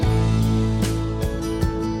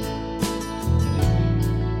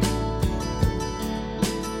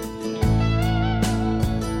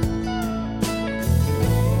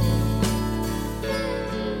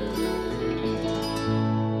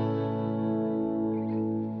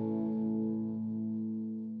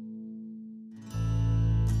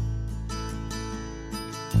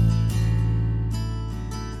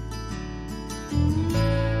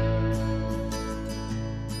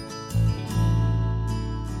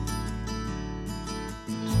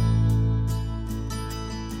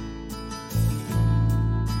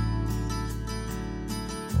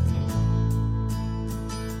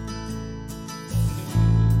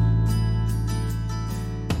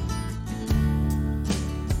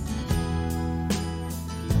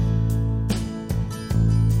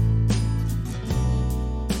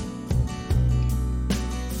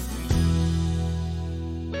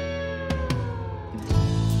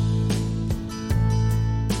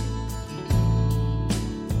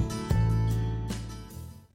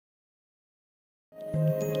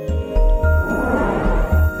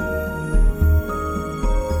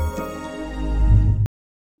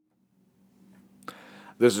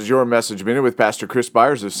This is your Message Minute with Pastor Chris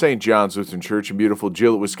Byers of St. John's Lutheran Church in beautiful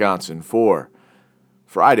Gillett, Wisconsin for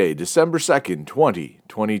Friday, December 2nd,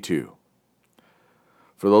 2022.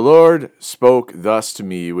 For the Lord spoke thus to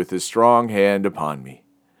me with his strong hand upon me,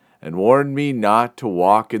 and warned me not to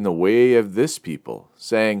walk in the way of this people,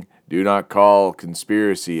 saying, Do not call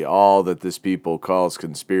conspiracy all that this people calls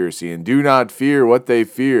conspiracy, and do not fear what they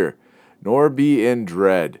fear, nor be in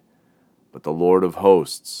dread. But the Lord of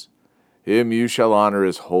hosts, him you shall honor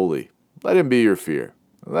as holy. Let him be your fear,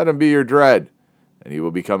 and let him be your dread. And he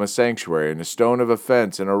will become a sanctuary, and a stone of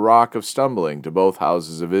offense, and a rock of stumbling to both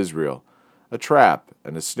houses of Israel, a trap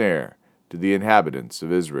and a snare to the inhabitants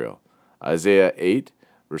of Israel. Isaiah 8,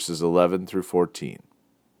 verses 11 through 14.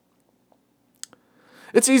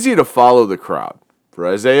 It's easy to follow the crowd. For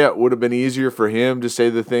Isaiah, it would have been easier for him to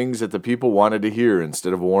say the things that the people wanted to hear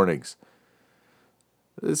instead of warnings.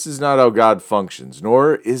 This is not how God functions,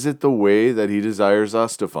 nor is it the way that he desires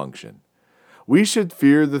us to function. We should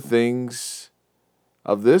fear the things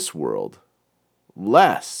of this world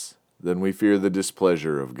less than we fear the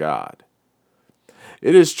displeasure of God.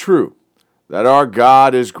 It is true that our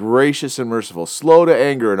God is gracious and merciful, slow to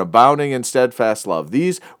anger, and abounding in steadfast love.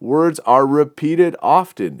 These words are repeated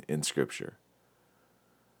often in Scripture.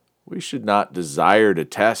 We should not desire to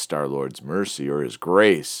test our Lord's mercy or his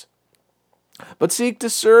grace, but seek to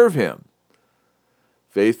serve him.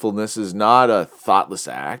 Faithfulness is not a thoughtless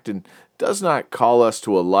act and does not call us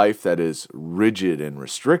to a life that is rigid and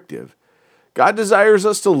restrictive. God desires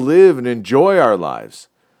us to live and enjoy our lives.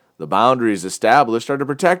 The boundaries established are to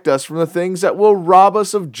protect us from the things that will rob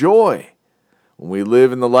us of joy. When we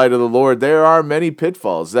live in the light of the Lord, there are many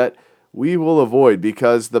pitfalls that we will avoid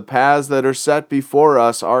because the paths that are set before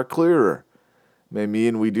us are clearer. It may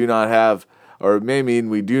mean we do not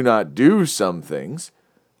do some things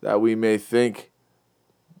that we may think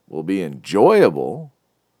will be enjoyable,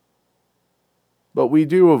 but we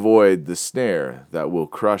do avoid the snare that will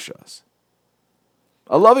crush us.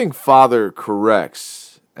 A loving father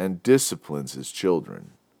corrects and disciplines his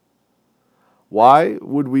children. Why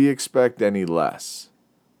would we expect any less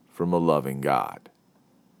from a loving God?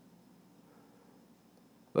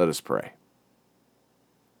 Let us pray.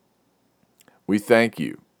 We thank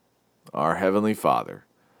you, our Heavenly Father,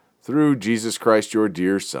 through Jesus Christ, your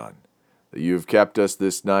dear Son, that you have kept us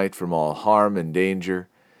this night from all harm and danger,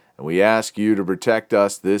 and we ask you to protect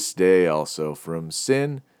us this day also from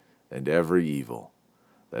sin and every evil,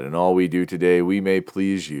 that in all we do today we may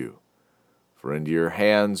please you. For into your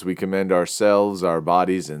hands we commend ourselves, our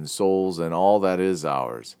bodies and souls, and all that is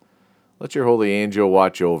ours. Let your holy angel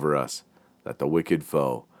watch over us, that the wicked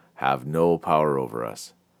foe have no power over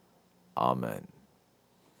us. Amen.